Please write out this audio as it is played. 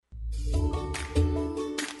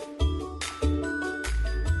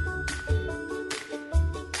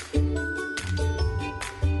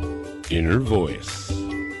Inner Voice,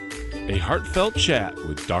 a heartfelt chat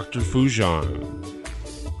with Dr. Foojan.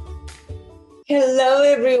 Hello,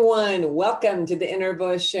 everyone. Welcome to the Inner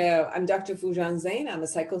Voice Show. I'm Dr. Foojan Zain. I'm a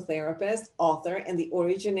psychotherapist, author, and the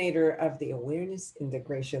originator of the Awareness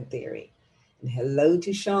Integration Theory. And hello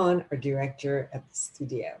to Sean, our director at the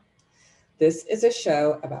studio. This is a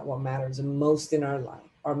show about what matters most in our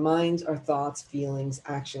life, our minds, our thoughts, feelings,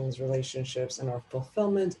 actions, relationships, and our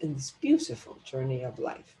fulfillment in this beautiful journey of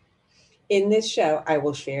life. In this show, I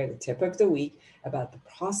will share the tip of the week about the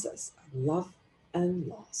process of love and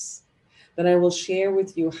loss. Then I will share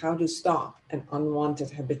with you how to stop an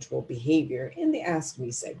unwanted habitual behavior in the Ask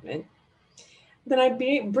Me segment. Then I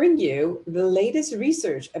bring you the latest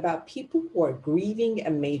research about people who are grieving a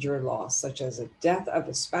major loss, such as a death of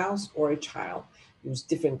a spouse or a child, use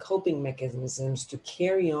different coping mechanisms to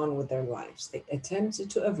carry on with their lives. They attempt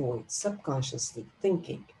to avoid subconsciously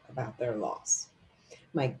thinking about their loss.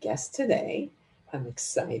 My guest today, I'm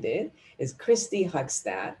excited, is Christy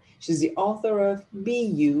Hugstad. She's the author of Be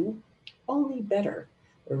You, Only Better,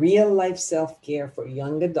 Real-Life Self-Care for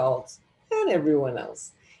Young Adults and everyone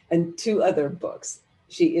else, and 2 other books.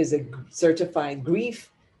 She is a certified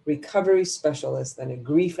grief recovery specialist and a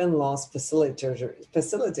grief and loss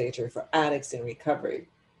facilitator for addicts in recovery.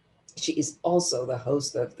 She is also the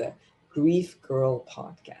host of the Grief Girl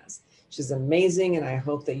podcast. She's amazing, and I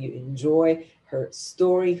hope that you enjoy her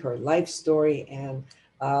story, her life story, and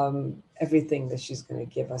everything that she's going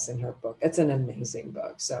to give us in her book. It's an amazing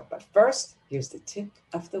book. But first, here's the tip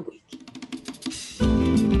of the week.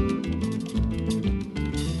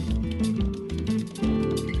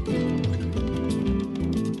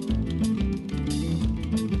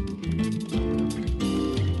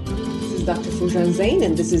 This is Dr. Foojan Zain,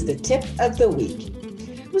 and this is the tip of the week.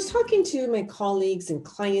 I was talking to my colleagues and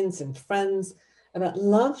clients and friends about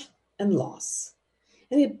love and loss.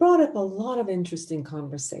 And it brought up a lot of interesting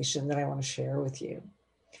conversation that I want to share with you.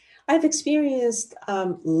 I've experienced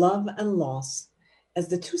love and loss as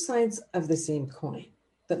the 2 sides of the same coin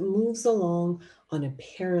that moves along on a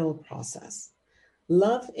parallel process.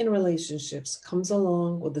 Love in relationships comes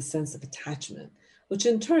along with a sense of attachment, which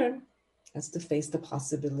in turn has to face the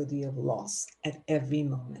possibility of loss at every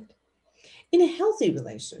moment. In a healthy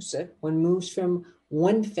relationship, one moves from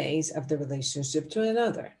one phase of the relationship to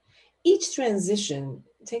another. Each transition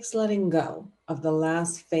takes letting go of the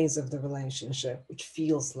last phase of the relationship, which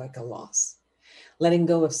feels like a loss. Letting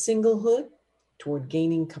go of singlehood toward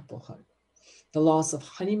gaining couplehood. The loss of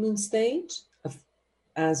honeymoon stage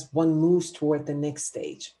as one moves toward the next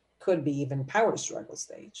stage. Could be even power struggle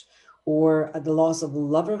stage. Or the loss of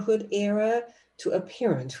loverhood era to a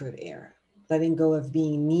parenthood era. Letting go of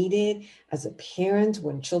being needed as a parent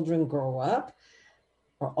when children grow up,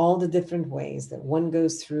 or all the different ways that one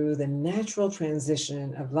goes through the natural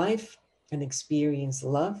transition of life and experience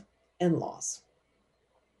love and loss.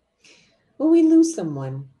 When we lose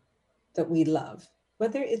someone that we love,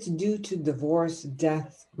 whether it's due to divorce,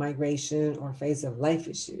 death, migration, or phase of life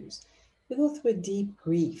issues, we go through a deep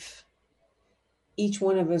grief. Each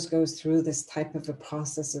one of us goes through this type of a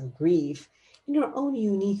process of grief in our own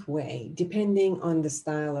unique way, depending on the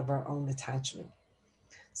style of our own attachment.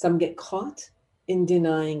 Some get caught in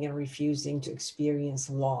denying and refusing to experience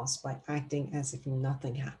loss by acting as if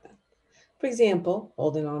nothing happened. For example,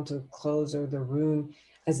 holding on to clothes or the room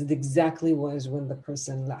as it exactly was when the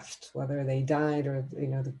person left, whether they died or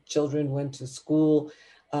the children went to school,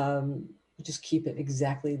 just keep it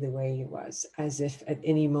exactly the way it was, as if at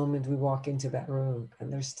any moment we walk into that room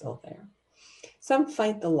and they're still there. Some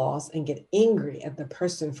fight the loss and get angry at the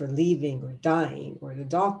person for leaving or dying, or the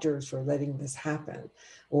doctors for letting this happen,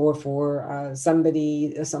 or for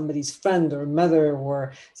somebody's friend or mother,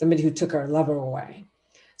 or somebody who took our lover away.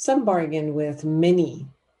 Some bargain with many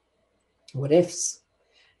what ifs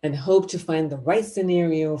and hope to find the right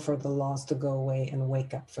scenario for the loss to go away and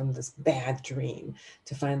wake up from this bad dream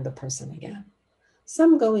to find the person again.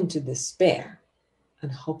 Some go into despair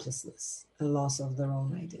and hopelessness and loss of their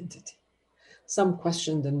own identity. Some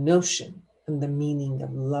question the notion and the meaning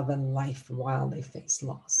of love and life while they face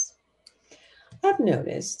loss. I've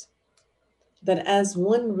noticed that as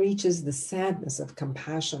one reaches the sadness of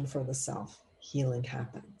compassion for the self, healing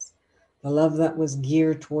happens. The love that was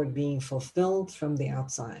geared toward being fulfilled from the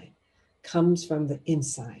outside comes from the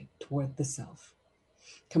inside toward the self.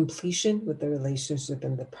 Completion with the relationship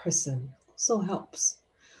and the person also helps.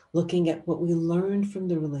 Looking at what we learned from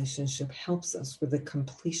the relationship helps us with the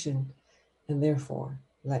completion and therefore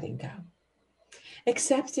letting go.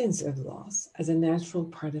 Acceptance of loss as a natural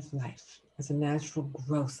part of life as a natural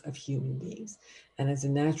growth of human beings and as a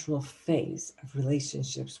natural phase of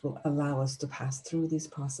relationships will allow us to pass through these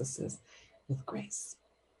processes with grace.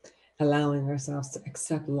 Allowing ourselves to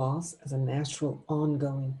accept loss as a natural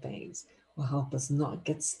ongoing phase will help us not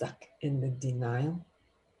get stuck in the denial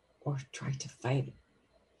or try to fight it.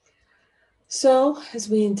 So, as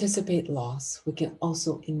we anticipate loss, we can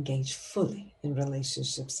also engage fully in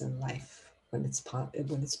relationships and life when it's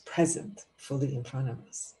present fully in front of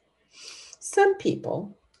us. Some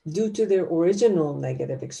people, due to their original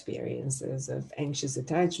negative experiences of anxious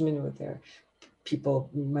attachment with their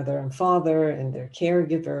mother and father, and their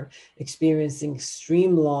caregiver, experiencing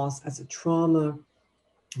extreme loss as a trauma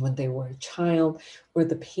when they were a child, or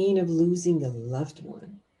the pain of losing a loved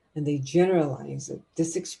one, and they generalize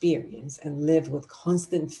this experience and live with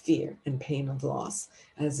constant fear and pain of loss,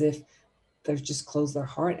 as if they've just closed their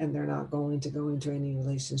heart and they're not going to go into any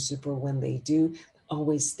relationship, or when they do,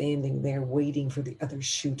 always standing there waiting for the other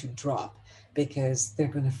shoe to drop because they're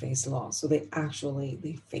going to face loss. So they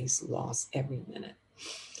face loss every minute.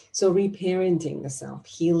 So reparenting the self,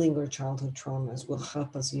 healing our childhood traumas will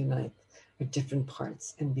help us unite our different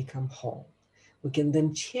parts and become whole. We can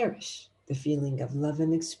then cherish the feeling of love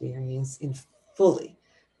and experience in fully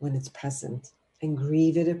when it's present, and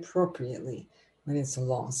grieve it appropriately when it's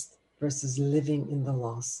lost, versus living in the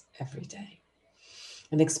loss every day.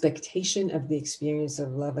 An expectation of the experience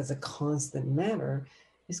of love as a constant matter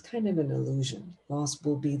is kind of an illusion. Loss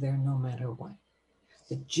will be there no matter what.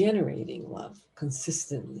 But generating love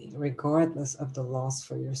consistently, regardless of the loss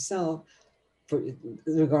for yourself,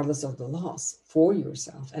 regardless of the loss for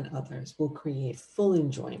yourself and others, will create full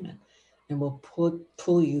enjoyment and will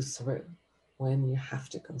pull you through when you have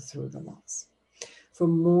to go through the loss. For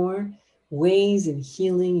more ways in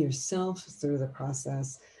healing yourself through the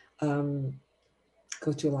process,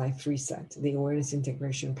 go to Life Reset, the awareness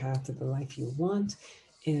integration path to the life you want,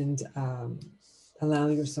 and allow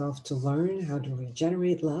yourself to learn how to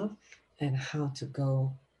regenerate love and how to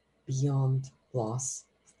go beyond loss,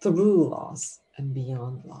 through loss, and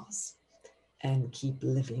beyond loss, and keep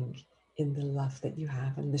living in the love that you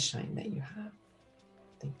have and the shine that you have.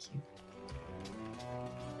 Thank you.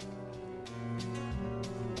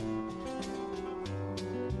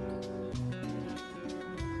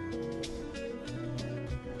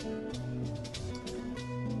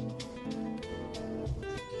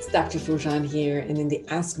 Dr. Foojan here, and in the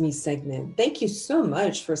Ask Me segment, thank you so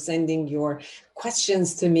much for sending your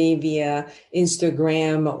questions to me via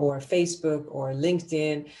Instagram or Facebook or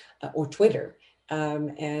LinkedIn or Twitter.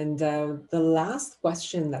 The last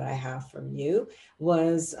question that I have from you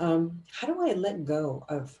was, how do I let go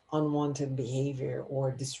of unwanted behavior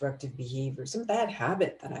or disruptive behavior, some bad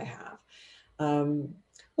habit that I have?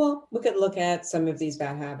 Well, we could look at some of these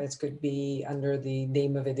bad habits could be under the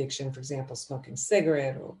name of addiction, for example, smoking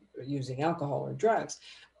cigarette or using alcohol or drugs.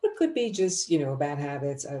 It could be just, bad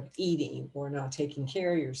habits of eating or not taking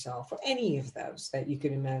care of yourself, or any of those that you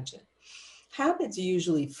could imagine. Habits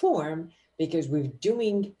usually form because we're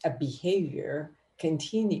doing a behavior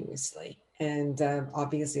continuously. And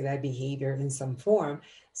obviously that behavior in some form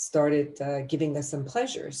started giving us some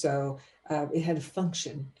pleasure. So it had a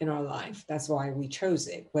function in our life. That's why we chose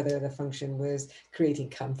it, whether the function was creating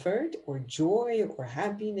comfort or joy or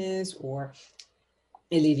happiness, or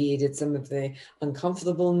alleviated some of the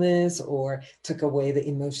uncomfortableness, or took away the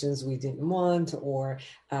emotions we didn't want, or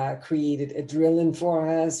created adrenaline for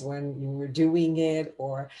us when we were doing it,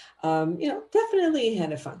 or, definitely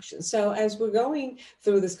had a function. So as we're going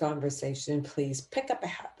through this conversation, please pick up a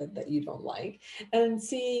habit that you don't like and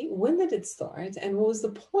see, when did it start and what was the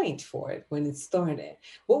point for it when it started?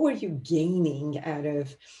 What were you gaining out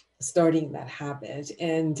of starting that habit,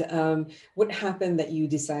 and what happened that you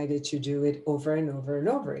decided to do it over and over and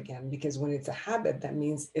over again? Because when it's a habit, that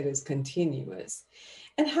means it is continuous.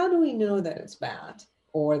 And how do we know that it's bad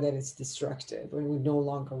or that it's destructive when we no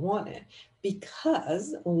longer want it?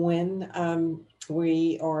 Because when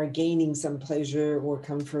we are gaining some pleasure or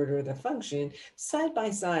comfort or the function, side by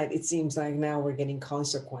side, it seems like now we're getting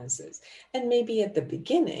consequences. And maybe at the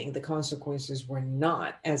beginning, the consequences were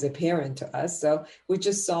not as apparent to us. So we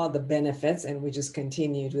just saw the benefits and we just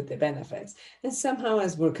continued with the benefits. And somehow,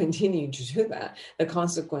 as we're continuing to do that, the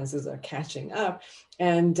consequences are catching up.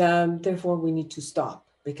 And therefore, we need to stop,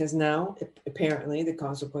 because now apparently the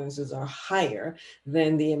consequences are higher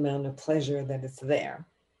than the amount of pleasure that is there.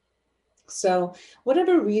 So,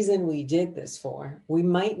 whatever reason we did this for, we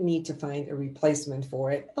might need to find a replacement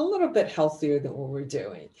for it a little bit healthier than what we're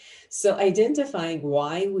doing. So, identifying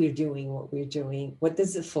why we're doing what we're doing, what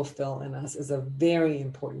does it fulfill in us, is a very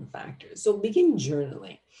important factor. So, begin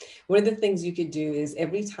journaling. One of the things you could do is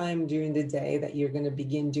every time during the day that you're going to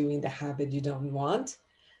begin doing the habit you don't want,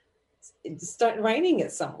 start writing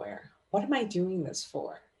it somewhere. What am I doing this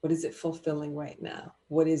for? What is it fulfilling right now?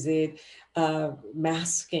 What is it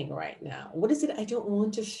masking right now? What is it I don't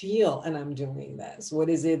want to feel and I'm doing this? What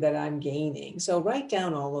is it that I'm gaining? So write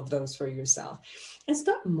down all of those for yourself and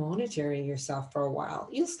start monitoring yourself for a while.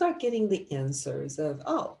 You'll start getting the answers of,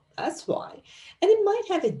 oh, that's why. And it might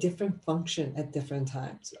have a different function at different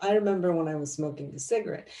times. I remember when I was smoking a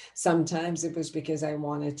cigarette, sometimes it was because I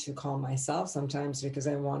wanted to calm myself, sometimes because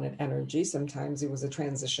I wanted energy, sometimes it was a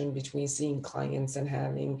transition between seeing clients and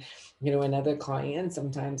having, another client.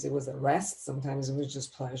 Sometimes it was a rest, sometimes it was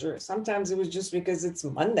just pleasure, sometimes it was just because it's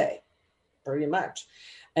Monday, pretty much.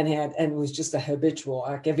 And it was just a habitual,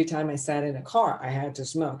 like every time I sat in a car, I had to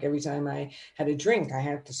smoke. Every time I had a drink, I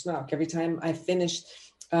had to smoke. Every time I finished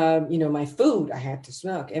my food, I had to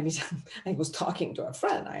smoke. Every time I was talking to a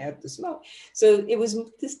friend, I had to smoke. So it was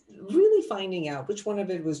this really finding out which one of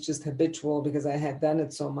it was just habitual because I had done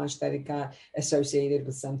it so much that it got associated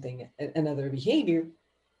with something, another behavior,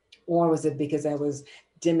 or was it because I was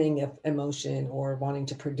dimming of emotion or wanting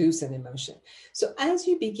to produce an emotion? So as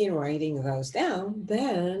you begin writing those down,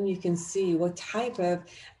 then you can see what type of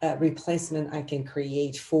replacement I can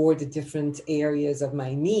create for the different areas of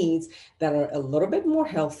my needs that are a little bit more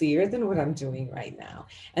healthier than what I'm doing right now.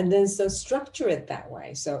 And then so structure it that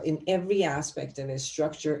way. So in every aspect of it,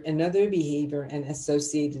 structure another behavior and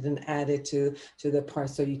associate it and add it to the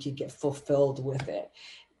part so you could get fulfilled with it.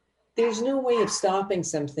 There's no way of stopping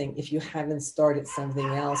something if you haven't started something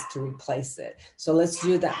else to replace it. So let's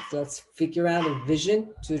do that. Let's figure out a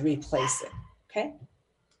vision to replace it. Okay.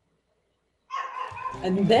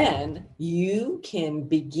 And then you can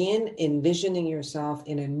begin envisioning yourself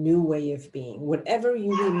in a new way of being. Whatever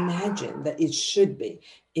you imagine that it should be,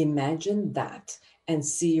 imagine that and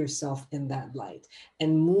see yourself in that light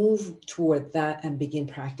and move toward that and begin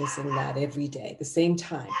practicing that every day at the same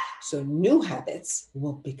time. So new habits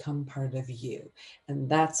will become part of you. And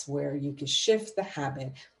that's where you can shift the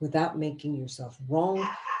habit without making yourself wrong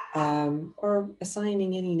or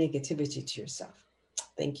assigning any negativity to yourself.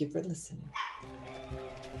 Thank you for listening.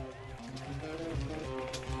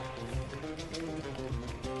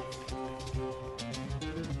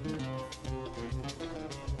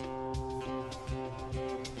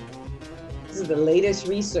 This is the latest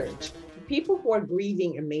research. People who are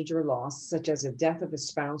grieving a major loss, such as the death of a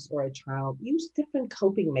spouse or a child, use different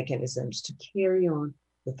coping mechanisms to carry on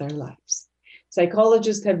with their lives.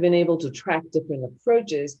 Psychologists have been able to track different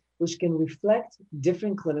approaches, which can reflect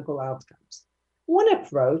different clinical outcomes. One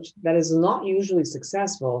approach that is not usually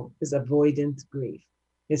successful is avoidant grief,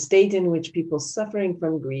 a state in which people suffering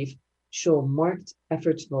from grief show marked,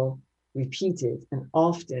 effortful, repeated, and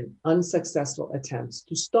often unsuccessful attempts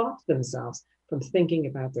to stop themselves from thinking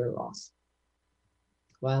about their loss.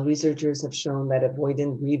 While researchers have shown that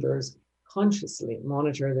avoidant grievers consciously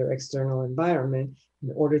monitor their external environment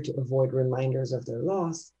in order to avoid reminders of their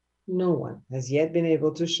loss, no one has yet been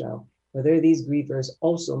able to show whether these grievers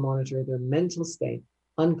also monitor their mental state,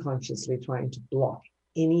 unconsciously trying to block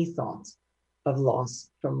any thoughts of loss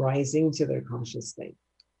from rising to their conscious state.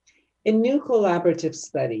 A new collaborative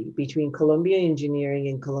study between Columbia Engineering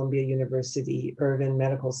and Columbia University Irvine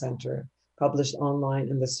Medical Center, published online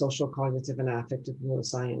in the Social, Cognitive, and Affective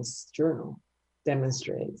Neuroscience Journal,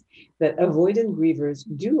 demonstrates that avoidant grievers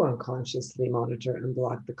do unconsciously monitor and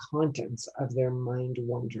block the contents of their mind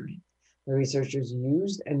wandering. The researchers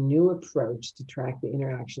used a new approach to track the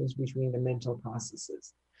interactions between the mental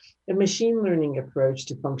processes. A machine learning approach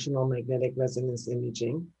to functional magnetic resonance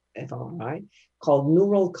imaging, fMRI, called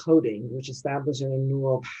neural coding, which establishes a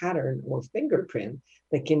neural pattern or fingerprint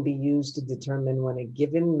that can be used to determine when a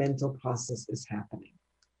given mental process is happening.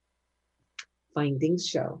 Findings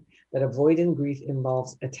show that avoidant grief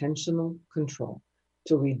involves attentional control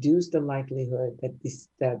to reduce the likelihood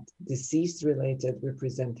that deceased-related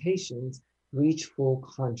representations reach full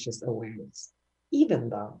conscious awareness. Even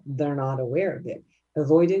though they're not aware of it,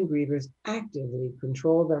 avoidant grievers actively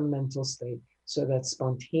control their mental state so that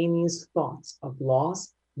spontaneous thoughts of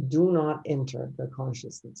loss do not enter their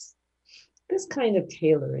consciousness. This kind of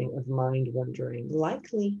tailoring of mind wandering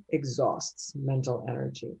likely exhausts mental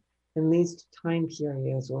energy and leads to time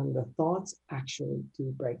periods when the thoughts actually do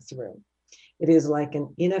break through. It is like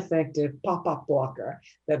an ineffective pop-up blocker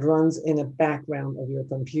that runs in the background of your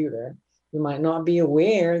computer You might not be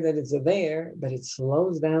aware that it's there, but it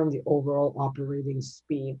slows down the overall operating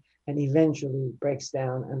speed and eventually breaks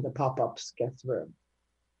down and the pop-ups get through.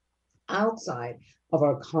 Outside of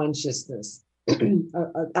our consciousness,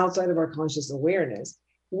 outside of our conscious awareness,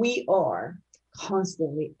 we are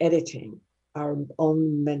constantly editing our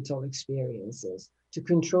own mental experiences to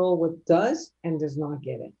control what does and does not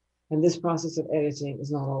get it. And this process of editing is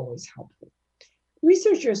not always helpful.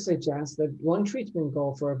 Researchers suggest that one treatment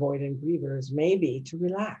goal for avoidant grievers may be to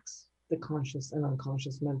relax the conscious and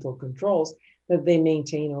unconscious mental controls that they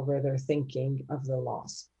maintain over their thinking of the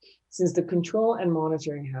loss. Since the control and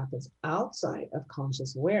monitoring happens outside of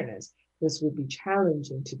conscious awareness, this would be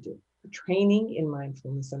challenging to do. Training in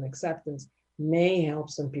mindfulness and acceptance may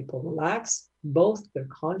help some people relax both their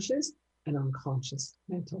conscious and unconscious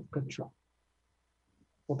mental control.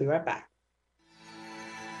 We'll be right back.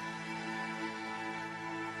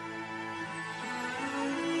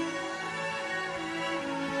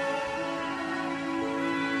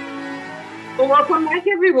 Well, welcome back,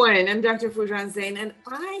 everyone. I'm Dr. Foojan Zeine, and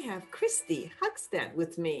I have Christy Huckstedt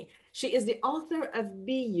with me. She is the author of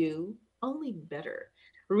Be You, Only Better,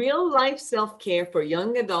 Real Life Self-Care for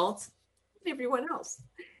Young Adults and Everyone Else,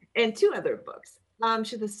 and 2 other books.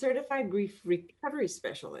 She's a certified grief recovery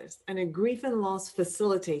specialist and a grief and loss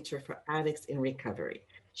facilitator for addicts in recovery.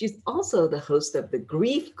 She's also the host of the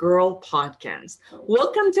Grief Girl podcast.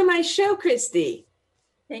 Welcome to my show, Christy.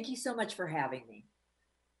 Thank you so much for having me.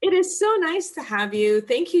 It is so nice to have you.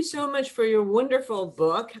 Thank you so much for your wonderful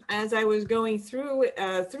book. As I was going through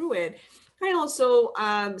it, I also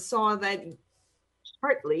saw that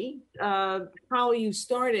partly how you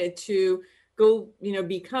started to go,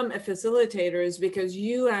 become a facilitator is because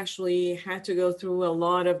you actually had to go through a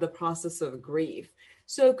lot of the process of grief.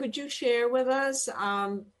 So could you share with us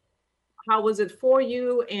how was it for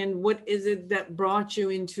you and what is it that brought you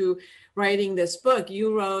into writing this book?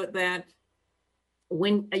 You wrote that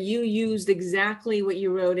when you used exactly what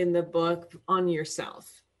you wrote in the book on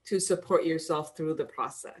yourself to support yourself through the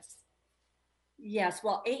process. Yes,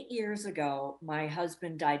 well, 8 years ago, my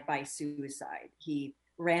husband died by suicide. He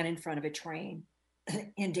ran in front of a train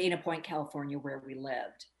in Dana Point, California, where we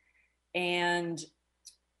lived. And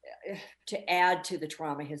to add to the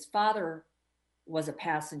trauma, his father was a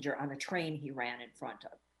passenger on a train he ran in front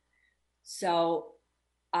of. So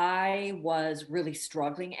I was really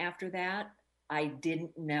struggling after that. I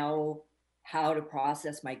didn't know how to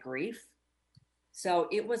process my grief. So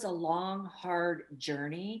it was a long, hard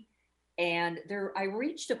journey. And I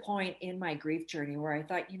reached a point in my grief journey where I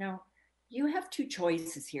thought, you have 2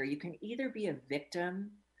 choices here. You can either be a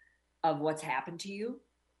victim of what's happened to you,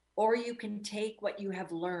 or you can take what you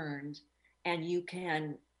have learned and you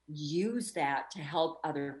can use that to help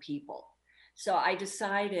other people. So I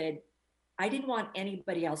decided I didn't want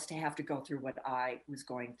anybody else to have to go through what I was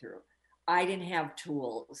going through. I didn't have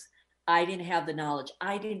tools. I didn't have the knowledge.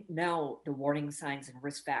 I didn't know the warning signs and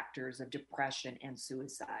risk factors of depression and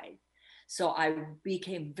suicide. So I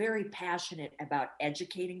became very passionate about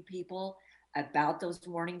educating people about those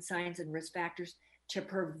warning signs and risk factors to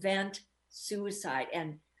prevent suicide.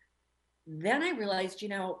 And then I realized,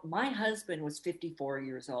 my husband was 54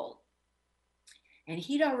 years old and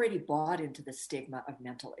he'd already bought into the stigma of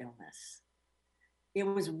mental illness. It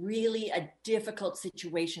was really a difficult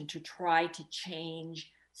situation to try to change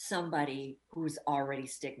somebody who's already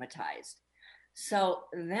stigmatized. So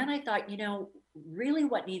then I thought, really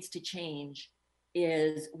what needs to change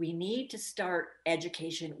is we need to start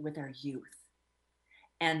education with our youth.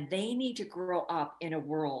 And they need to grow up in a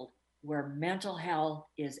world where mental health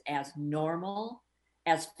is as normal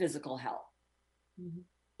as physical health. Mm-hmm.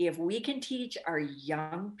 If we can teach our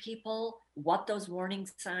young people what those warning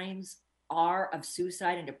signs are of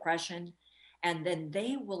suicide and depression, and then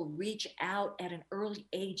they will reach out at an early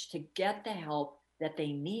age to get the help that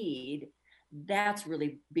they need, that's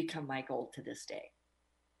really become my goal to this day.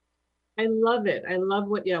 I love it. I love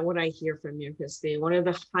what I hear from you, Christy. One of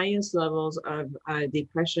the highest levels of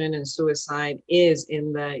depression and suicide is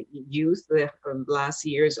in the youth, the last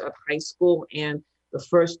years of high school and the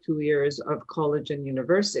first 2 years of college and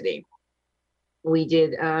university. We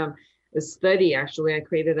did a study, actually. I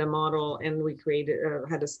created a model and we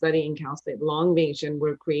had a study in Cal State Long Beach, and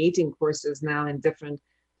we're creating courses now in different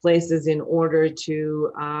places in order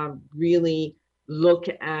to really look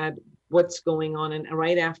at what's going on. And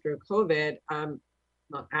right after COVID,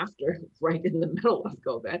 not after, right in the middle of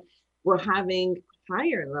COVID, we're having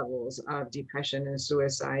higher levels of depression and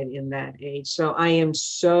suicide in that age. So I am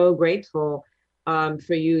so grateful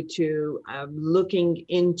for you to looking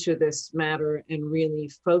into this matter and really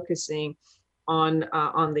focusing on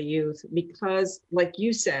the youth, because like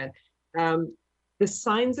you said, um, the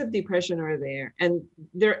signs of depression are there, and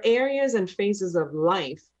there are areas and phases of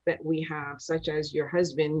life that we have, such as your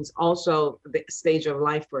husband's, also the stage of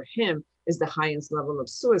life for him is the highest level of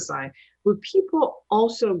suicide, where people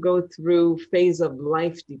also go through phase of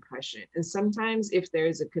life depression. And sometimes if there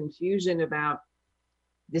is a confusion about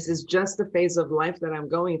this is just the phase of life that I'm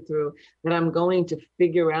going through, that I'm going to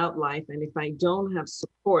figure out life. And if I don't have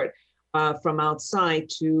support from outside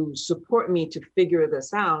to support me to figure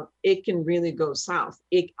this out, it can really go south.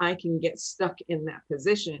 I can get stuck in that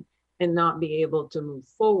position and not be able to move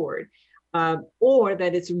forward. Or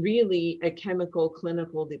that it's really a chemical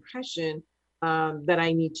clinical depression that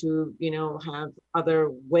I need to, have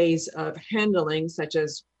other ways of handling, such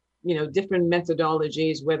as, different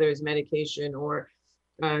methodologies, whether it's medication or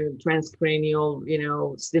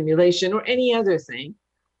transcranial, stimulation or any other thing?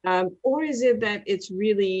 Or is it that it's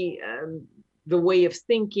really the way of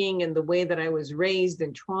thinking and the way that I was raised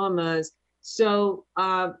and traumas? So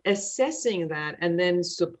assessing that and then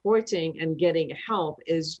supporting and getting help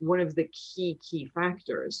is one of the key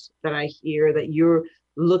factors that I hear that you're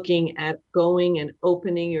looking at, going and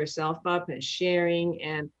opening yourself up and sharing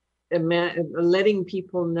and letting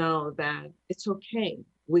people know that it's okay.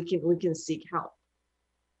 We can seek help.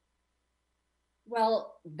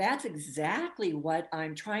 Well, that's exactly what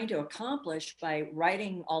I'm trying to accomplish by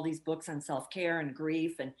writing all these books on self-care and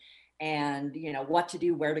grief and what to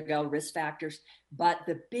do, where to go, risk factors. But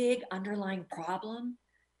the big underlying problem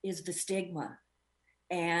is the stigma.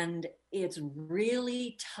 And it's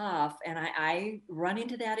really tough. And I run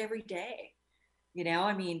into that every day.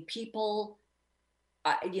 People,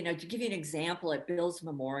 to give you an example, at Bill's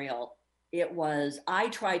memorial, I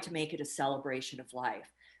tried to make it a celebration of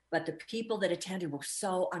life. But the people that attended were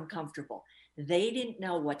so uncomfortable. They didn't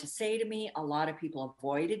know what to say to me. A lot of people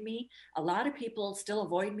avoided me. A lot of people still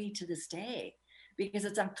avoid me to this day because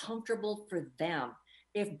it's uncomfortable for them.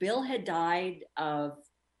 If Bill had died of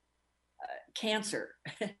cancer,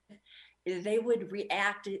 they would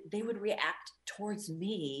react towards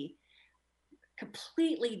me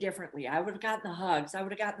completely differently. I would have gotten the hugs. I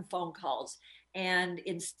would have gotten the phone calls. And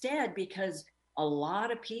instead, because a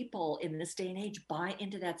lot of people in this day and age buy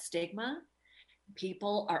into that stigma,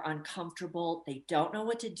 people are uncomfortable. They don't know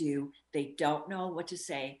what to do. They don't know what to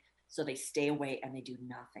say. So they stay away and they do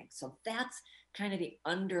nothing. So that's kind of the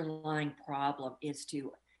underlying problem, is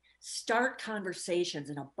to start conversations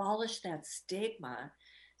and abolish that stigma.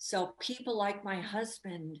 So people like my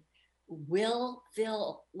husband will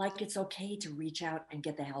feel like it's okay to reach out and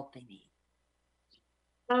get the help they need.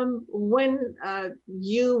 When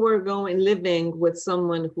you were living with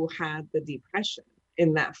someone who had the depression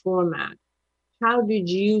in that format, how did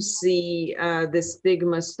you see the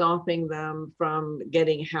stigma stopping them from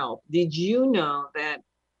getting help? Did you know that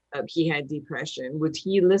he had depression? Would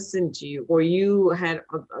he listen to you, or you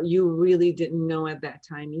really didn't know at that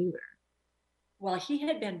time either? Well, he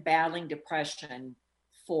had been battling depression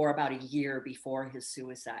for about a year before his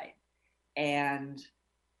suicide, and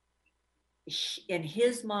in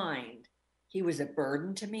his mind, he was a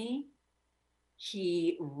burden to me.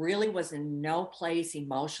 He really was in no place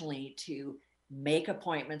emotionally to make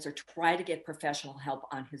appointments or try to get professional help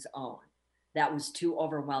on his own. That was too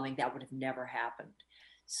overwhelming. That would have never happened.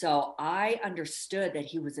 So I understood that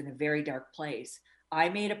he was in a very dark place. I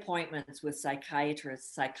made appointments with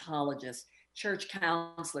psychiatrists, psychologists, church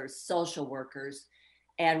counselors, social workers,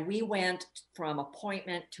 and we went from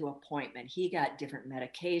appointment to appointment. He got different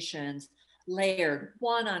medications, layered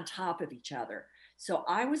one on top of each other. So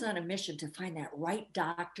I was on a mission to find that right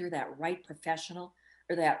doctor, that right professional,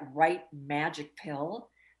 or that right magic pill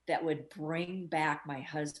that would bring back my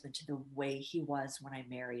husband to the way he was when I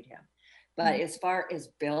married him. But as far as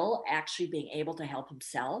Bill actually being able to help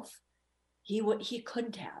himself, he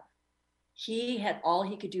couldn't have. He had all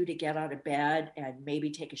he could do to get out of bed and maybe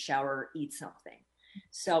take a shower or eat something.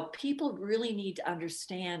 So people really need to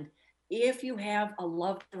understand, if you have a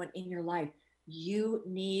loved one in your life, you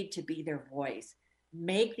need to be their voice.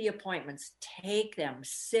 Make the appointments, take them,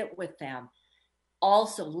 sit with them.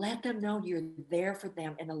 Also, let them know you're there for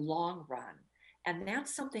them in the long run. And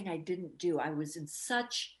that's something I didn't do. I was in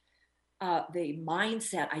such the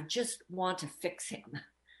mindset, I just want to fix him,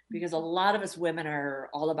 because a lot of us women are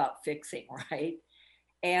all about fixing, right?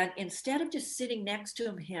 And instead of just sitting next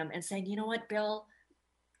to him and saying, you know what, Bill,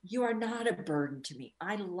 you are not a burden to me.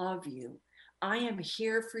 I love you. I am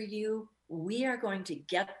here for you. We are going to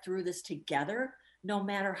get through this together, no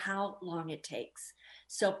matter how long it takes.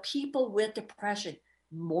 So people with depression,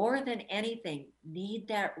 more than anything, need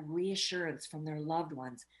that reassurance from their loved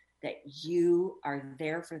ones that you are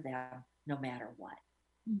there for them no matter what.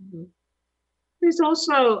 Mm-hmm. There's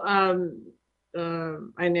also,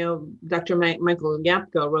 I know Dr. Michael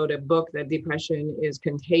Yapko wrote a book that depression is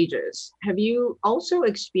contagious. Have you also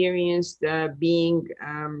experienced being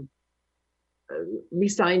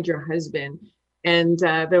beside your husband, and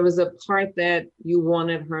there was a part that you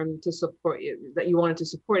wanted him to support you, that you wanted to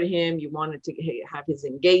support him, you wanted to have his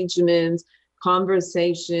engagements,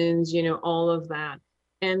 conversations, all of that.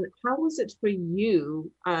 And how was it for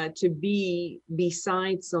you to be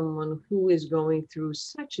beside someone who is going through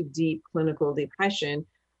such a deep clinical depression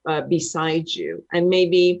beside you? And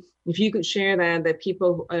maybe if you could share that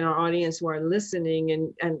people in our audience who are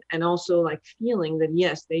listening and also like feeling that,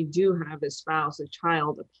 yes, they do have a spouse, a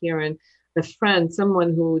child, a parent, a friend,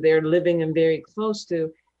 someone who they're living and very close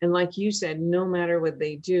to. And like you said, no matter what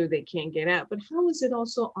they do, they can't get out. But how is it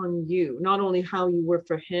also on you? Not only how you were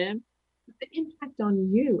for him, but the impact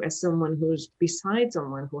on you as someone who's beside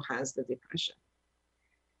someone who has the depression.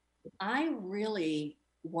 I really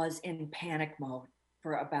was in panic mode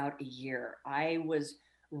for about a year. I was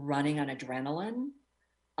running on adrenaline.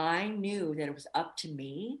 I knew that it was up to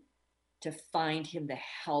me to find him the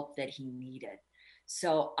help that he needed.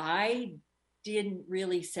 So I didn't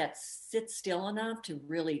really sit still enough to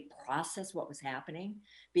really process what was happening,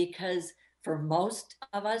 because for most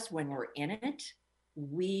of us, when we're in it,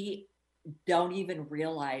 we don't even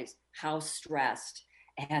realize how stressed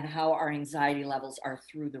and how our anxiety levels are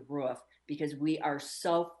through the roof, because we are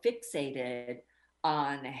so fixated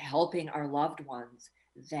on helping our loved ones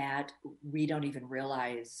that we don't even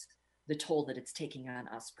realize the toll that it's taking on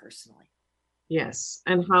us personally. Yes.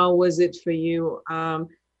 And how was it for you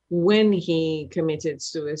when he committed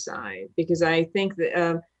suicide? Because I think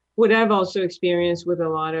that what I've also experienced with a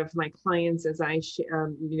lot of my clients as I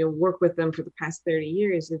work with them for the past 30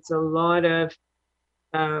 years, it's a lot of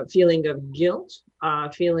feeling of guilt,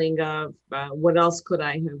 feeling of what else could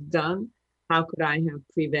I have done? How could I have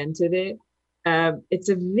prevented it? It's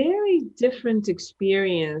a very different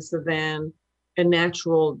experience than a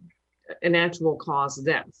natural cause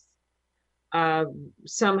death.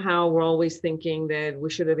 Somehow we're always thinking that we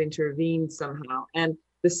should have intervened somehow. And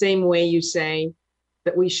the same way you say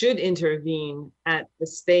that we should intervene at the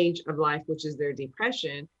stage of life, which is their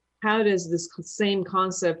depression, how does this same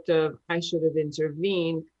concept of I should have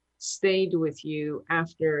intervened stayed with you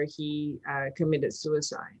after he committed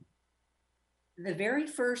suicide? The very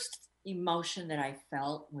first emotion that I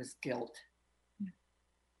felt was guilt.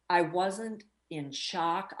 I wasn't in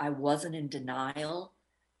shock. I wasn't in denial.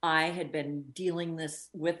 I had been dealing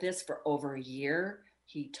with this for over a year.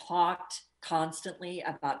 He talked constantly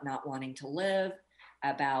about not wanting to live,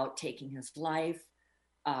 about taking his life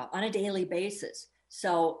on a daily basis.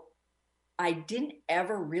 So I didn't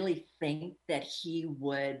ever really think that he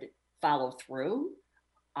would follow through.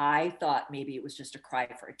 I thought maybe it was just a cry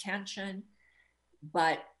for attention.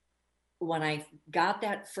 But when I got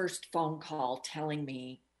that first phone call telling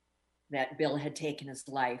me that Bill had taken his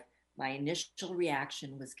life, my initial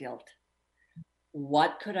reaction was guilt.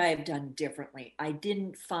 What could I have done differently? I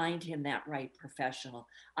didn't find him that right professional.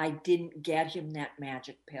 I didn't get him that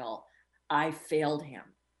magic pill. I failed him.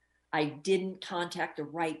 I didn't contact the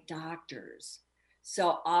right doctors.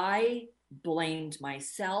 So I blamed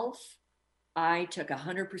myself. I took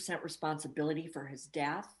 100% responsibility for his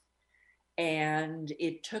death. And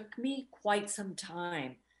it took me quite some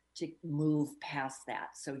time to move past that.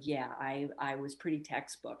 So yeah, I was pretty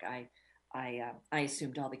textbook. I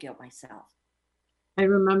assumed all the guilt myself. I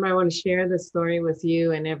remember, I want to share this story with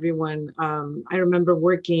you and everyone. I remember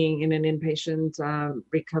working in an inpatient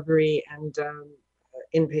recovery and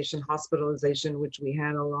inpatient hospitalization, which we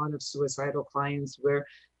had a lot of suicidal clients where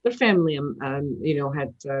the family,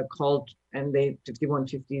 had called and they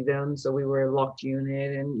 5150 them. So we were a locked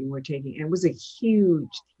unit and we were taking, it was a huge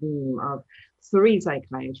team of 3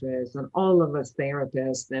 psychiatrists and all of us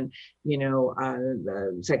therapists and,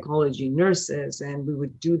 psychology nurses, and we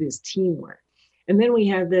would do this teamwork. And then we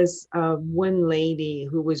had this one lady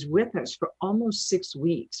who was with us for almost 6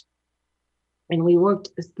 weeks. And we worked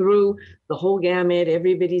through the whole gamut.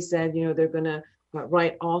 Everybody said, they're going to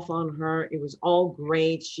write off on her. It was all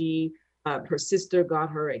great. Her sister got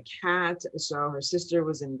her a cat. So her sister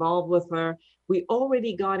was involved with her. We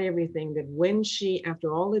already got everything that when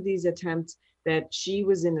after all of these attempts, that she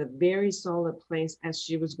was in a very solid place as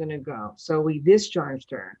she was going to go. So we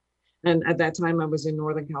discharged her. And at that time I was in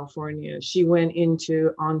Northern California. She went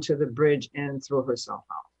onto the bridge and threw herself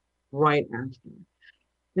out right after.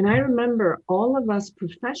 And I remember all of us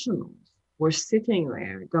professionals were sitting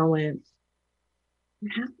there going,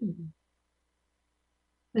 what happened?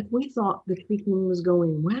 Like we thought the treatment was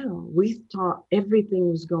going well. We thought everything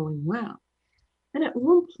was going well. And at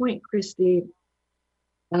one point, Christy,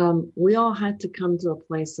 we all had to come to a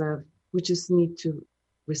place of we just need to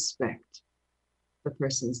respect the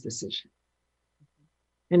person's decision.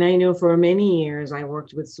 And I know for many years I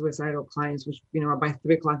worked with suicidal clients, which, by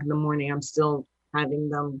 3 o'clock in the morning, I'm still having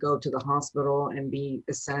them go to the hospital and be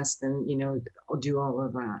assessed and, do all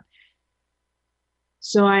of that.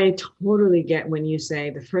 So I totally get when you say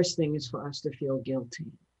the first thing is for us to feel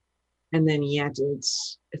guilty. And then yet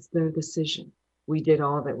it's their decision. We did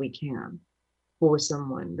all that we can for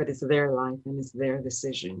someone, but it's their life and it's their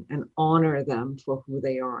decision, and honor them for who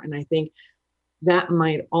they are. And I think that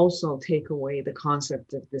might also take away the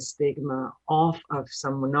concept of the stigma off of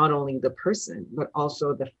someone, not only the person, but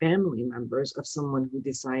also the family members of someone who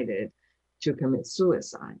decided to commit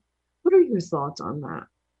suicide. What are your thoughts on that?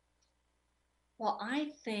 Well, I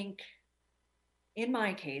think in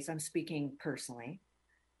my case, I'm speaking personally,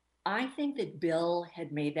 I think that Bill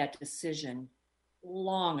had made that decision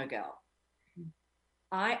long ago.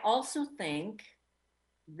 I also think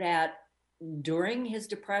that during his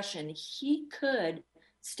depression, he could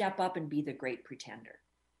step up and be the great pretender.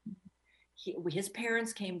 His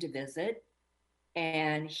parents came to visit,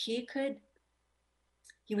 and he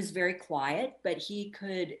was very quiet, but he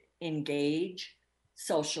could engage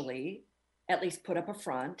socially, at least put up a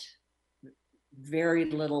front, very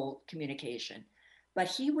little communication. But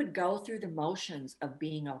he would go through the motions of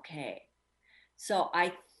being okay. So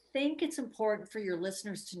I think it's important for your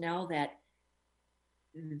listeners to know that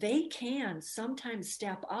they can sometimes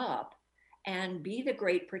step up and be the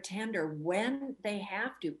great pretender when they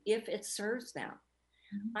have to, if it serves them.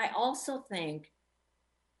 Mm-hmm. I also think,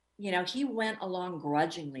 he went along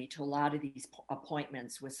grudgingly to a lot of these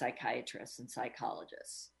appointments with psychiatrists and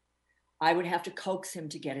psychologists. I would have to coax him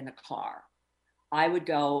to get in the car. I would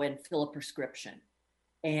go and fill a prescription.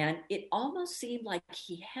 And it almost seemed like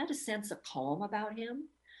he had a sense of calm about him,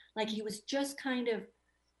 like he was just kind of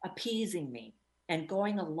appeasing me and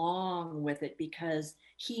going along with it because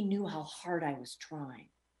he knew how hard I was trying.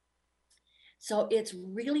 So it's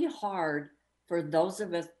really hard for those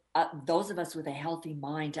of us with a healthy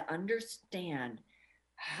mind to understand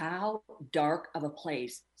how dark of a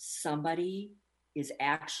place somebody is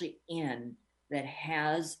actually in that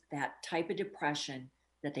has that type of depression,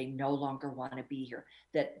 that they no longer want to be here,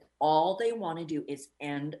 that all they want to do is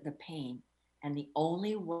end the pain. And the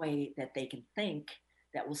only way that they can think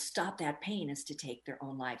that will stop that pain is to take their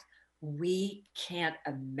own lives. We can't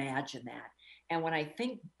imagine that. And when I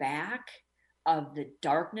think back of the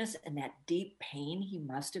darkness and that deep pain he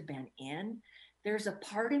must have been in, there's a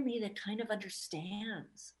part of me that kind of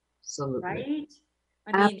understands. Absolutely. Right?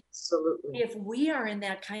 I mean, absolutely. If we are in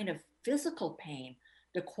that kind of physical pain,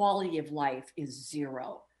 the quality of life is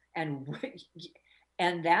zero. And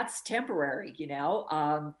that's temporary,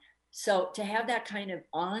 So to have that kind of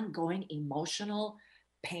ongoing emotional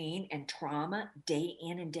pain and trauma day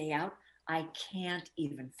in and day out, I can't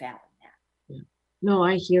even fathom that. Yeah. No,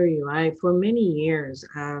 I hear you. For many years,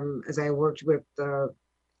 as I worked with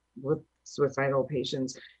suicidal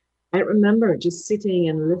patients, I remember just sitting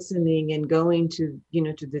and listening and going to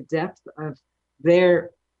the depth of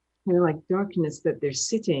their kind of like darkness that they're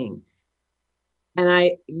sitting.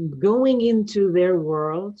 And going into their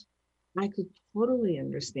world, I could totally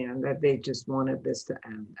understand that they just wanted this to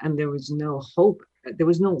end. And there was no hope. There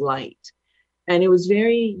was no light. And it was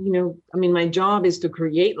very, my job is to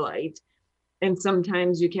create light. And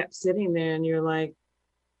sometimes you kept sitting there and you're like,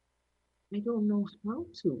 I don't know how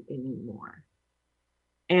to anymore.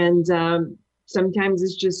 And sometimes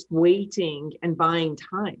it's just waiting and buying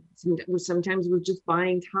time. Sometimes we're just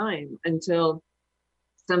buying time until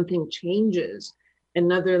something changes.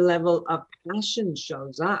 Another level of passion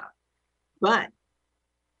shows up. But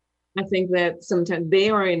I think that sometimes they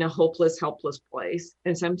are in a hopeless, helpless place.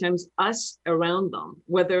 And sometimes us around them,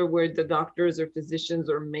 whether we're the doctors or physicians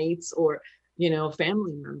or mates or,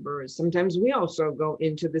 family members, sometimes we also go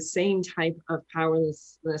into the same type of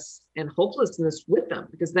powerlessness and hopelessness with them,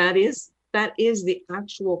 because that is the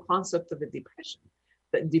actual concept of a depression,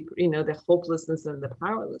 the hopelessness and the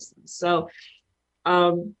powerlessness. So,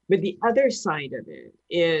 but the other side of it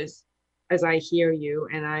is, as I hear you,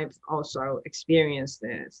 and I've also experienced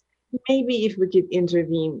this, maybe if we could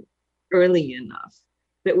intervene early enough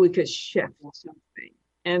that we could shift something.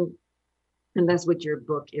 And that's what your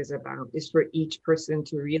book is about, is for each person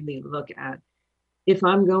to really look at, if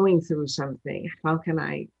I'm going through something, how can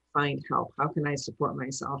I find help? How can I support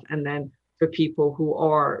myself? And then for people who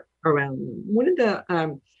are around me. One of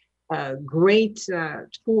the great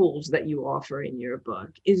tools that you offer in your book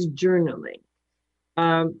is journaling.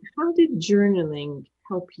 How did journaling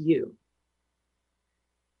help you?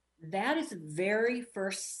 That is the very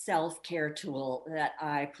first self-care tool that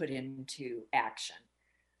I put into action.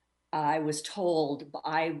 I was told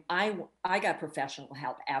I got professional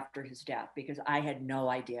help after his death because I had no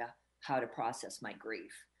idea how to process my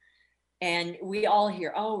grief. And we all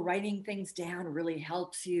hear, oh, writing things down really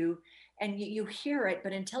helps you. And you hear it,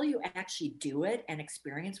 but until you actually do it and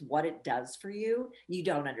experience what it does for you, you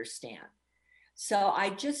don't understand. So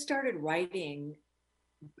I just started writing.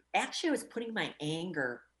 Actually, I was putting my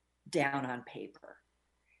anger down on paper,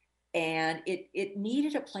 and it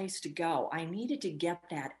needed a place to go. I needed to get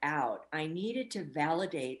that out. I needed to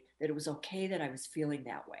validate that it was okay that I was feeling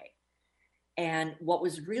that way. And what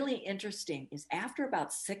was really interesting is after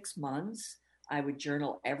about 6 months, I would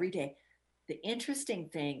journal every day. The interesting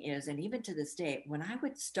thing is, and even to this day, when I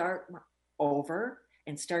would start over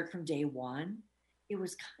and start from day one, it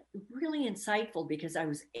was really insightful because I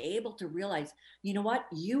was able to realize, you know what,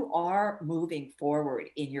 you are moving forward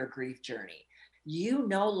in your grief journey. You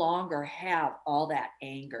no longer have all that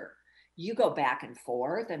anger. You go back and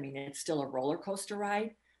forth. I mean, it's still a roller coaster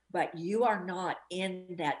ride, but you are not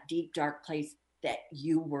in that deep, dark place that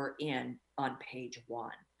you were in on page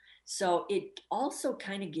one. So it also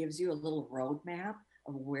kind of gives you a little roadmap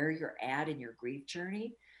of where you're at in your grief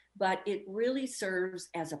journey, but it really serves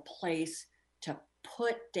as a place to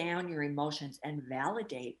put down your emotions and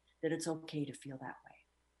validate that it's okay to feel that way.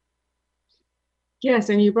 Yes,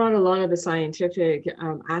 and you brought a lot of the scientific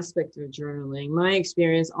aspect of journaling. My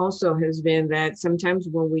experience also has been that sometimes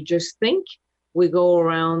when we just think, we go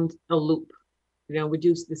around a loop. You know, we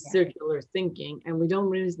do the circular thinking and we don't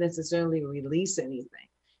really necessarily release anything.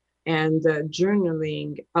 And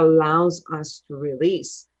journaling allows us to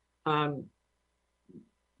release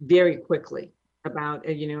very quickly about,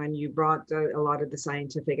 and you brought a lot of the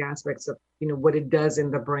scientific aspects of, what it does in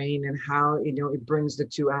the brain and how, it brings the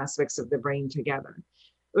two aspects of the brain together.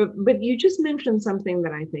 But you just mentioned something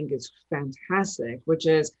that I think is fantastic, which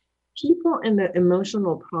is people in the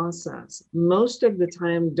emotional process, most of the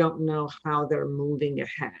time don't know how they're moving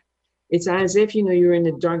ahead. It's as if, you're in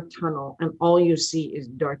a dark tunnel and all you see is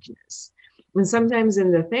darkness. And sometimes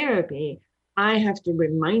in the therapy, I have to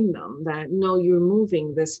remind them that, no, you're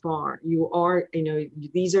moving this far. You are,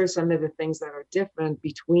 these are some of the things that are different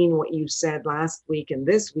between what you said last week and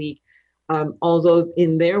this week. Although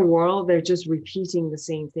in their world, they're just repeating the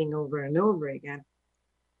same thing over and over again.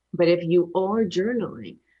 But if you are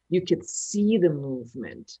journaling, you could see the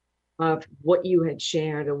movement of what you had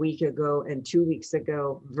shared a week ago and 2 weeks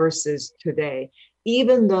ago versus today,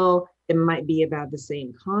 even though it might be about the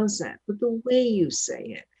same concept, but the way you say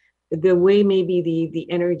it, the way maybe the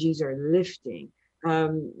energies are lifting,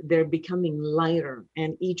 they're becoming lighter.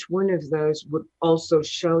 And each one of those would also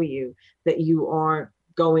show you that you are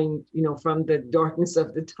going, from the darkness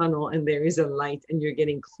of the tunnel and there is a light and you're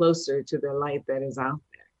getting closer to the light that is out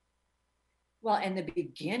there. Well, in the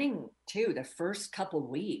beginning too, the first couple of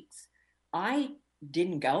weeks, I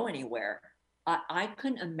didn't go anywhere. I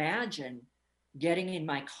couldn't imagine getting in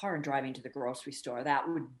my car and driving to the grocery store. That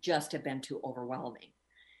would just have been too overwhelming.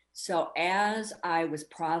 So as I was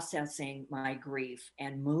processing my grief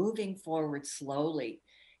and moving forward slowly,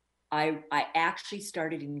 I actually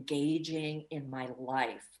started engaging in my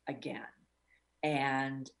life again.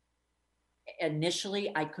 And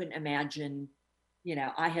initially, I couldn't imagine,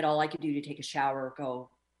 I had all I could do to take a shower, go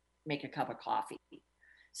make a cup of coffee.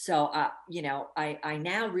 So, I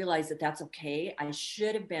now realize that that's okay. I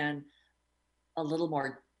should have been a little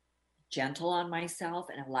more gentle on myself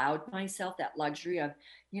and allowed myself that luxury of,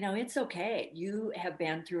 it's okay. You have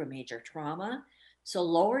been through a major trauma. So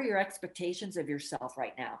lower your expectations of yourself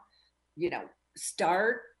right now.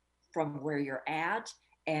 Start from where you're at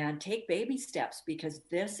and take baby steps because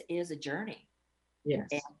this is a journey. Yes.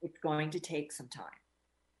 And it's going to take some time.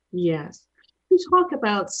 Yes. We talk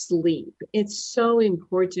about sleep. It's so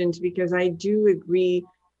important because I do agree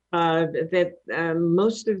that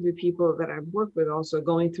most of the people that I've worked with also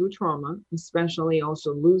going through trauma, especially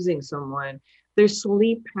also losing someone, their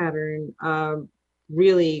sleep pattern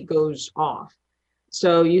really goes off.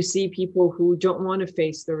 So you see people who don't want to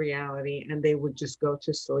face the reality and they would just go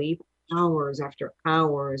to sleep hours after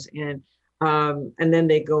hours and then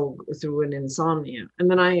they go through an insomnia. And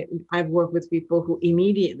then I've worked with people who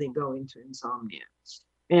immediately go into insomnia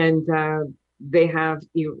and they have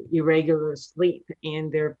irregular sleep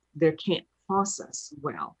and they can't process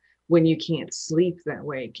well when you can't sleep that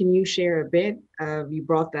way. Can you share a bit? You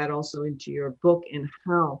brought that also into your book and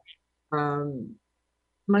how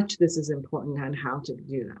much this is important on how to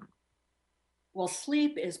do that. Well,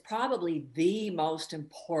 sleep is probably the most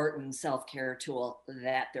important self-care tool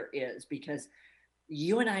that there is because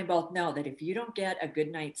you and I both know that if you don't get a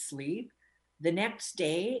good night's sleep, the next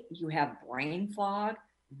day you have brain fog.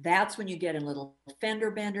 That's when you get in little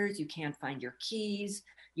fender benders. You can't find your keys.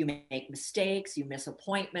 You make mistakes. You miss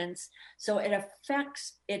appointments. So it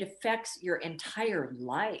affects your entire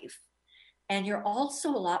life. And you're also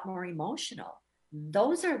a lot more emotional.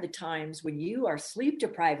 Those are the times when you are sleep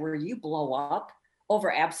deprived where you blow up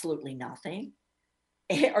over absolutely nothing,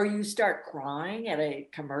 or you start crying at a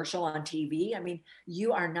commercial on TV. I mean,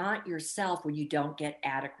 you are not yourself when you don't get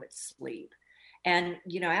adequate sleep. And,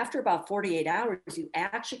 after about 48 hours, you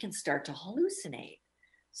actually can start to hallucinate.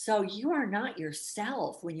 So you are not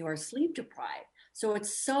yourself when you are sleep deprived. So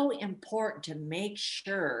it's so important to make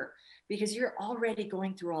sure, because you're already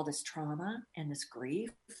going through all this trauma and this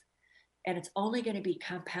grief, and it's only going to be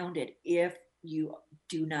compounded if you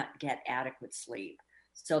do not get adequate sleep.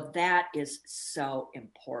 So that is so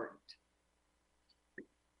important.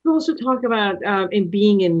 We also talk about in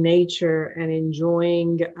being in nature and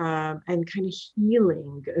enjoying and kind of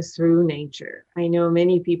healing through nature. I know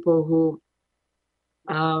many people who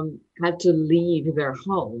had to leave their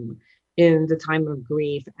home in the time of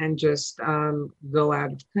grief and just go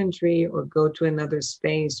out of country or go to another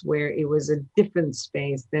space where it was a different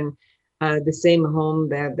space than the same home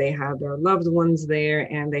that they had their loved ones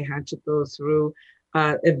there, and they had to go through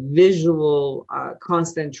a visual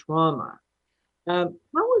constant trauma. How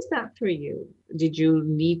was that for you? Did you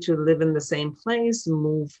need to live in the same place,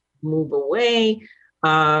 move away?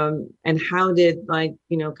 And how did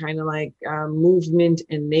movement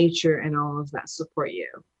and nature and all of that support you?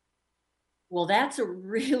 Well, that's a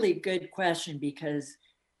really good question, because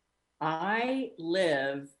I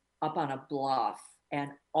live up on a bluff,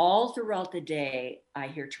 and all throughout the day, I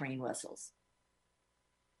hear train whistles.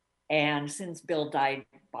 And since Bill died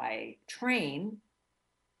by train,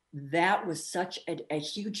 that was such a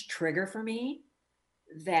huge trigger for me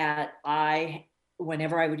that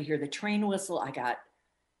whenever I would hear the train whistle, I got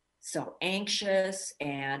so anxious,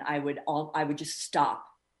 and I would just stop,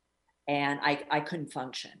 and I couldn't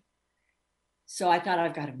function. So I thought,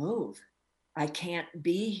 I've got to move. I can't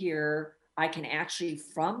be here. I can actually,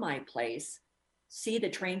 from my place, see the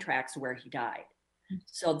train tracks where he died.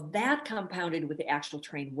 So that compounded with the actual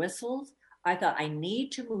train whistles. I thought, I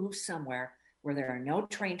need to move somewhere where there are no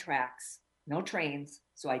train tracks, no trains,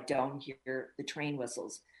 so I don't hear the train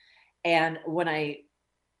whistles. And when I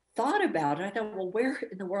thought about it, I thought, well, where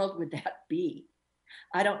in the world would that be?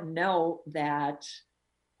 I don't know that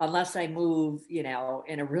unless I move, in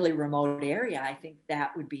a really remote area. I think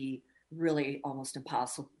that would be really almost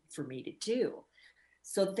impossible for me to do.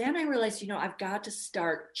 So then I realized, I've got to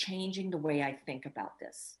start changing the way I think about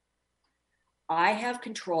this. I have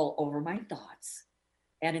control over my thoughts.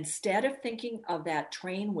 And instead of thinking of that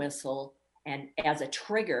train whistle and as a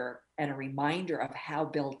trigger and a reminder of how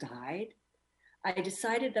Bill died, I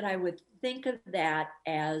decided that I would think of that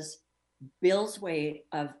as Bill's way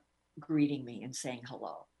of greeting me and saying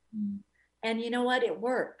hello. Mm. And you know what? It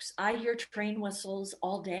works. I hear train whistles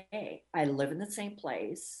all day. I live in the same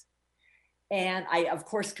place. And I, of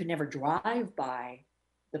course, could never drive by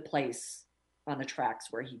the place on the tracks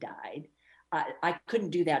where he died. I couldn't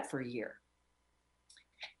do that for a year.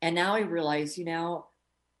 And now I realize,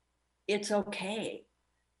 it's okay.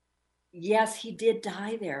 Yes, he did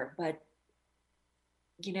die there, but,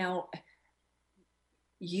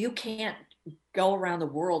 you can't go around the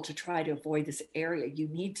world to try to avoid this area. You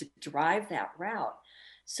need to drive that route.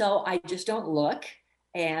 So I just don't look,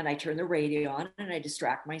 and I turn the radio on and I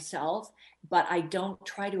distract myself, but I don't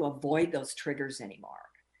try to avoid those triggers anymore.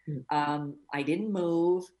 I didn't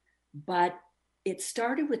move, but it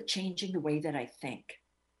started with changing the way that I think.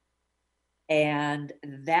 And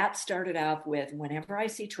that started off with, whenever I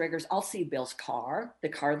see triggers, I'll see Bill's car, the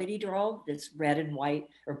car that he drove, this red and white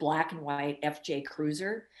or black and white FJ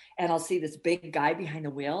Cruiser. And I'll see this big guy behind the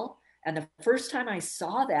wheel. And the first time I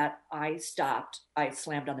saw that, I stopped. I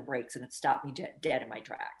slammed on the brakes, and it stopped me dead in my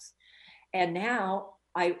tracks. And now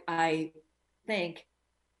I think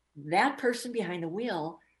that person behind the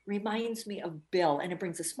wheel reminds me of Bill, and it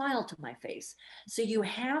brings a smile to my face. So you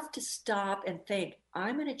have to stop and think,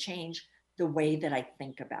 I'm going to change the way that I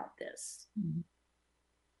think about this.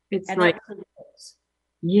 It's like,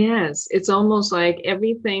 yes, it's almost like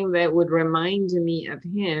everything that would remind me of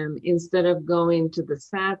him, instead of going to the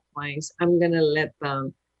sad place, I'm going to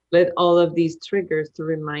let all of these triggers to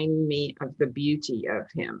remind me of the beauty of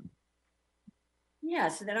him.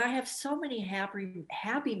 Yes, and then I have so many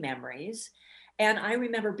happy memories. And I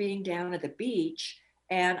remember being down at the beach,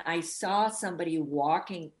 and I saw somebody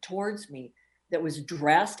walking towards me that was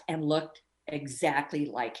dressed and looked exactly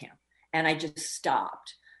like him. And I just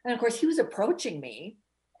stopped. And of course, he was approaching me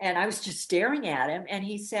and I was just staring at him. And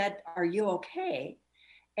he said, "Are you okay?"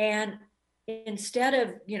 And instead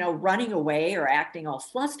of, running away or acting all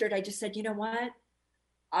flustered, I just said, "You know what?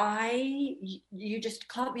 You just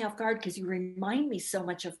caught me off guard because you remind me so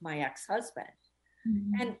much of my ex-husband."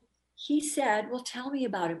 Mm-hmm. And he said, "Well, tell me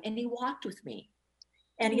about him." And he walked with me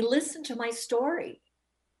and he listened to my story,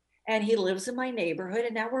 and he lives in my neighborhood,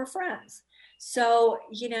 and now we're friends. So,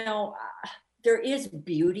 there is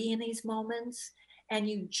beauty in these moments, and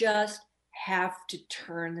you just have to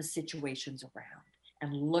turn the situations around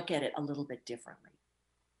and look at it a little bit differently.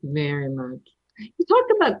 Very much. You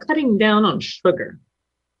talked about cutting down on sugar.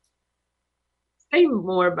 Say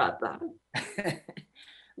more about that.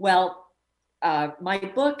 Well, my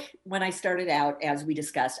book, when I started out, as we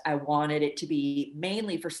discussed, I wanted it to be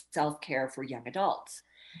mainly for self-care for young adults.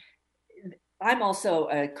 I'm also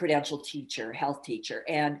a credentialed teacher, health teacher,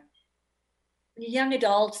 and young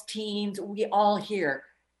adults, teens, we all hear,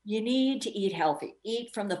 you need to eat healthy,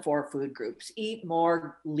 eat from the 4 food groups, eat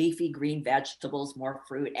more leafy green vegetables, more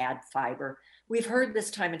fruit, add fiber. We've heard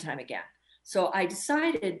this time and time again. So I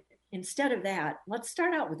decided, instead of that, let's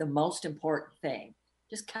start out with the most important thing.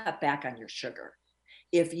 Just cut back on your sugar.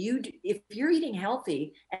 If you're eating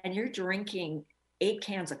healthy and you're drinking 8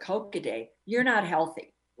 cans of Coke a day, you're not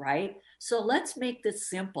healthy, right? So let's make this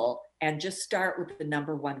simple and just start with the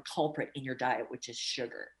number one culprit in your diet, which is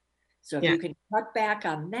sugar. So if you can cut back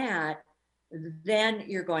on that, then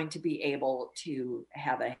you're going to be able to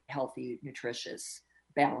have a healthy, nutritious,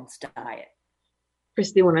 balanced diet.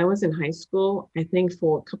 Christy, when I was in high school, I think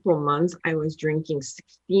for a couple of months, I was drinking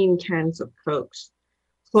 16 cans of Cokes,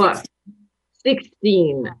 plus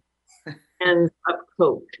 16 cans of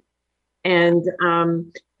Coke, and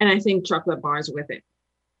I think chocolate bars with it.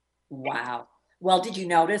 Wow. Well, did you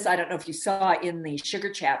notice? I don't know if you saw in the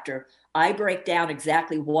sugar chapter, I break down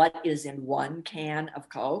exactly what is in 1 can of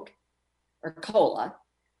Coke or cola,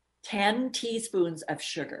 10 teaspoons of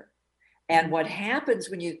sugar. And what happens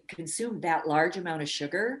when you consume that large amount of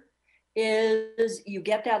sugar is you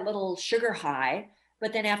get that little sugar high,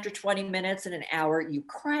 but then after 20 minutes and an hour, you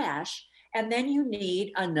crash, and then you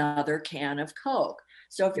need another can of Coke.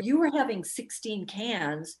 So if you were having 16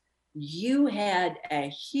 cans, you had a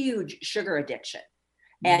huge sugar addiction,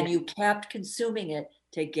 and you kept consuming it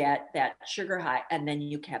to get that sugar high, and then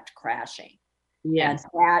you kept crashing. Yes.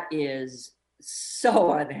 And that is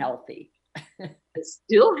so unhealthy. I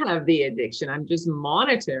still have the addiction. I'm just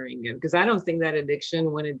monitoring it because I don't think that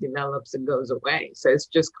addiction, when it develops, it goes away. So it's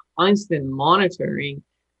just constant monitoring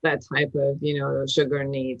that type of, sugar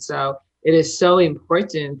need. So it is so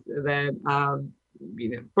important that,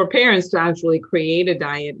 for parents to actually create a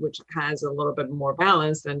diet which has a little bit more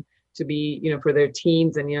balance, and to be, for their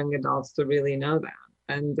teens and young adults to really know that.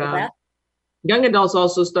 And young adults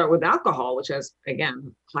also start with alcohol, which has,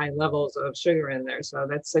 again, high levels of sugar in there. So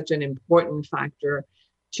that's such an important factor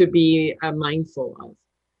to be mindful of.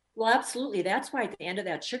 Well, absolutely. That's why at the end of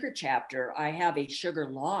that sugar chapter, I have a sugar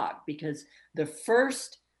log, because the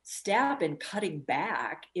first step in cutting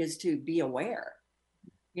back is to be aware.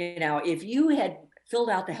 If you had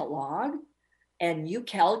filled out the log and you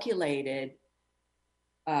calculated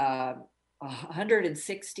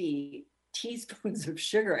 160 teaspoons of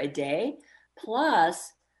sugar a day,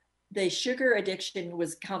 plus the sugar addiction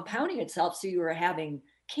was compounding itself, so you were having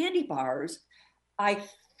candy bars, I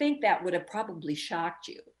think that would have probably shocked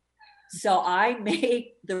you. So I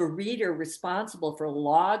make the reader responsible for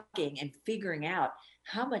logging and figuring out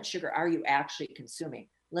how much sugar are you actually consuming.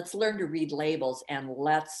 Let's learn to read labels, and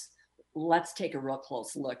let's take a real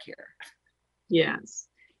close look here. Yes.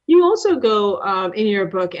 You also go in your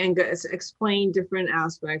book and explain different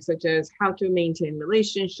aspects, such as how to maintain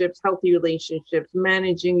relationships, healthy relationships,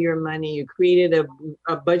 managing your money. You created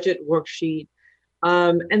a budget worksheet.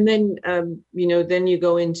 And then, then you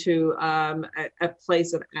go into a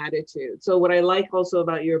place of attitude. So what I like also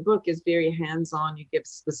about your book is very hands-on. You give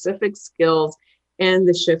specific skills and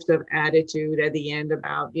the shift of attitude at the end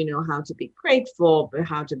about, how to be grateful,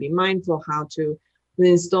 how to be mindful, how to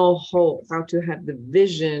install hope, how to have the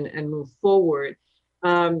vision and move forward.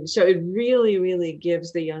 So it really, really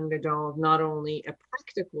gives the young adult not only a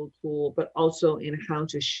practical tool, but also in how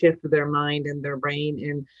to shift their mind and their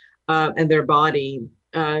brain and their body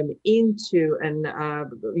into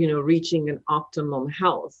reaching an optimum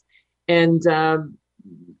health. And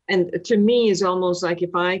to me, it's almost like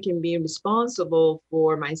if I can be responsible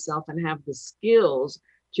for myself and have the skills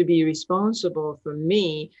to be responsible for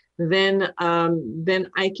me, then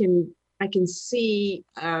I can see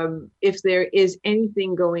if there is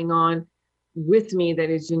anything going on with me that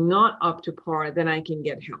is not up to par, then I can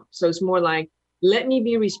get help. So it's more like Let me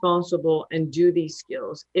be responsible and do these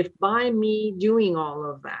skills. If by me doing all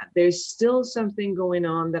of that, there's still something going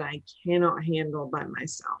on that I cannot handle by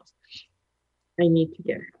myself, I need to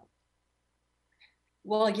get help.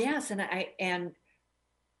 Well, yes, and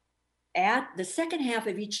at the second half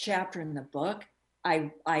of each chapter in the book,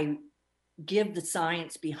 I give the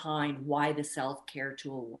science behind why the self-care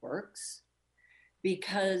tool works,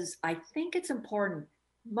 because I think it's important.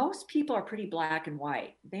 Most people are pretty black and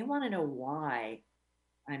white. They want to know why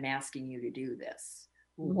I'm asking you to do this.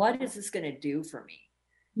 What is this going to do for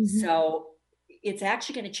me? So it's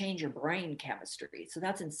actually going to change your brain chemistry. So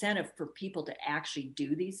that's incentive for people to actually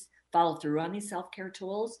do these, follow through on these self-care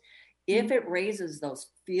tools. If it raises those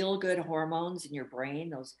feel-good hormones in your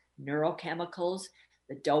brain, those neurochemicals,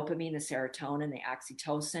 the dopamine, the serotonin, the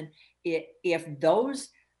oxytocin, if those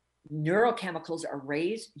neurochemicals are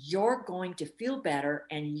raised, you're going to feel better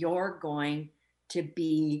and you're going to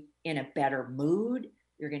be in a better mood.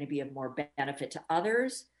 You're going to be of more benefit to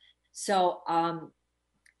others. So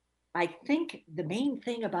I think the main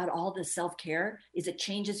thing about all this self-care is it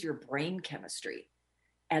changes your brain chemistry.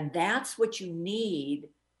 And that's what you need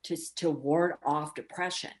to ward off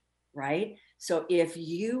depression, right? So if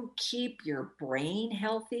you keep your brain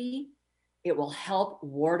healthy, it will help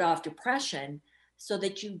ward off depression so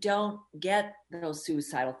that you don't get those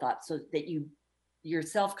suicidal thoughts, so that your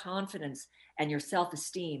self-confidence and your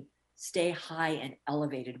self-esteem stay high and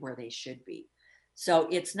elevated where they should be. So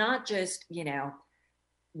it's not just,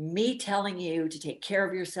 me telling you to take care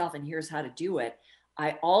of yourself and here's how to do it.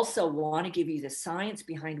 I also want to give you the science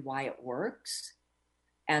behind why it works.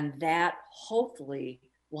 And that hopefully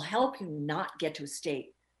will help you not get to a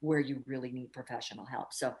state where you really need professional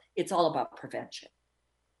help. So it's all about prevention.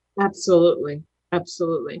 Absolutely.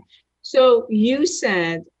 Absolutely. So you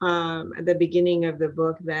said at the beginning of the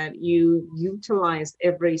book that you utilized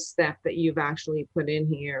every step that you've actually put in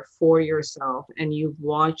here for yourself, and you've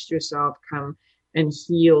watched yourself come and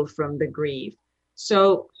heal from the grief.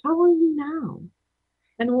 So how are you now?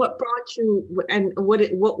 And what brought you, and what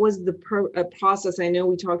was the process? I know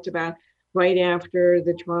we talked about right after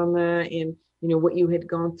the trauma and, what you had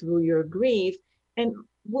gone through your grief, and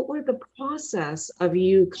what were the process of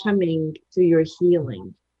you coming to your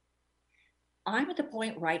healing? I'm at the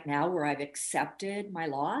point right now where I've accepted my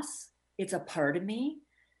loss. It's a part of me.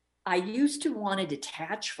 I used to want to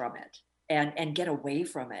detach from it and get away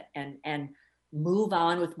from it and move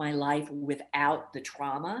on with my life without the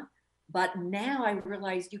trauma. But now I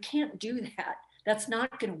realize you can't do that. That's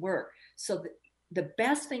not going to work. So the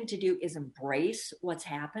best thing to do is embrace what's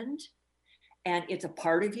happened. And it's a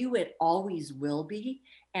part of you. It always will be.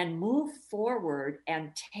 And move forward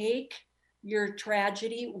and take your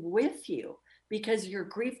tragedy with you, because your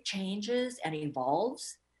grief changes and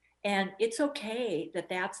evolves. And it's okay that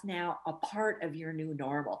that's now a part of your new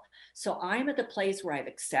normal. So I'm at the place where I've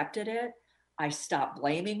accepted it. I stopped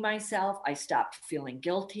blaming myself. I stopped feeling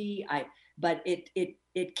guilty. But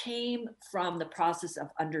it came from the process of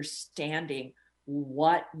understanding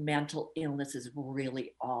what mental illness is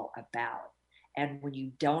really all about. And when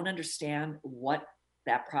you don't understand what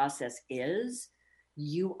that process is,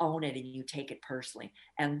 you own it and you take it personally.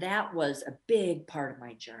 And that was a big part of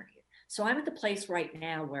my journey. So I'm at the place right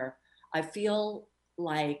now where I feel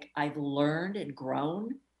like I've learned and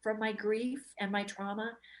grown from my grief and my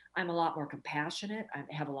trauma. I'm a lot more compassionate. I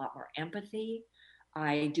have a lot more empathy.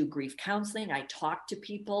 I do grief counseling. I talk to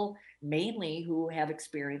people mainly who have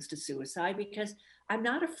experienced a suicide because I'm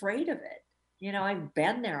not afraid of it. I've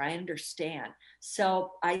been there. I understand.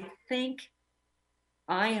 So I think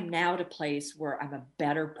I am now at a place where I'm a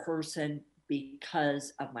better person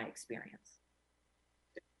because of my experience.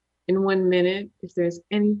 In 1 minute, if there's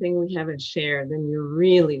anything we haven't shared, then you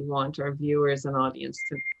really want our viewers and audience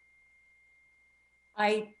to.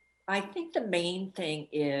 I think the main thing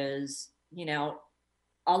is,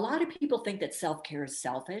 a lot of people think that self-care is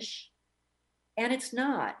selfish, and it's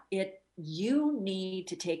not. You need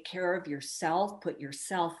to take care of yourself, put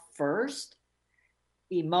yourself first,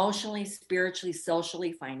 emotionally, spiritually,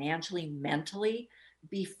 socially, financially, mentally,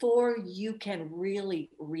 before you can really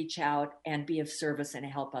reach out and be of service and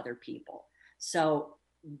help other people. So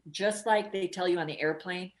just like they tell you on the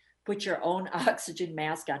airplane, put your own oxygen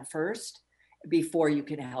mask on first before you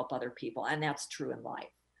can help other people. And that's true in life.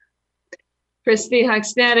 Christy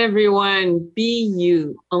Huckstead, everyone. Be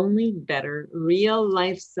you, only better. Real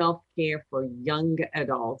life self-care for young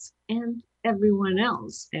adults and everyone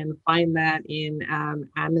else. And find that in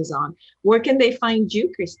Amazon. Where can they find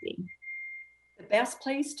you, Christy? The best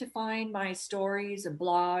place to find my stories and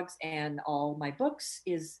blogs and all my books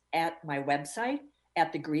is at my website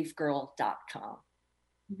at thegriefgirl.com.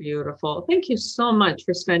 Beautiful. Thank you so much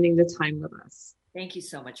for spending the time with us. Thank you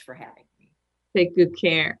so much for having me. Take good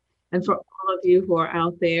care. And for all of you who are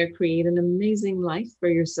out there, create an amazing life for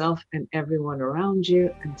yourself and everyone around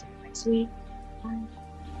you. Until next week. Bye.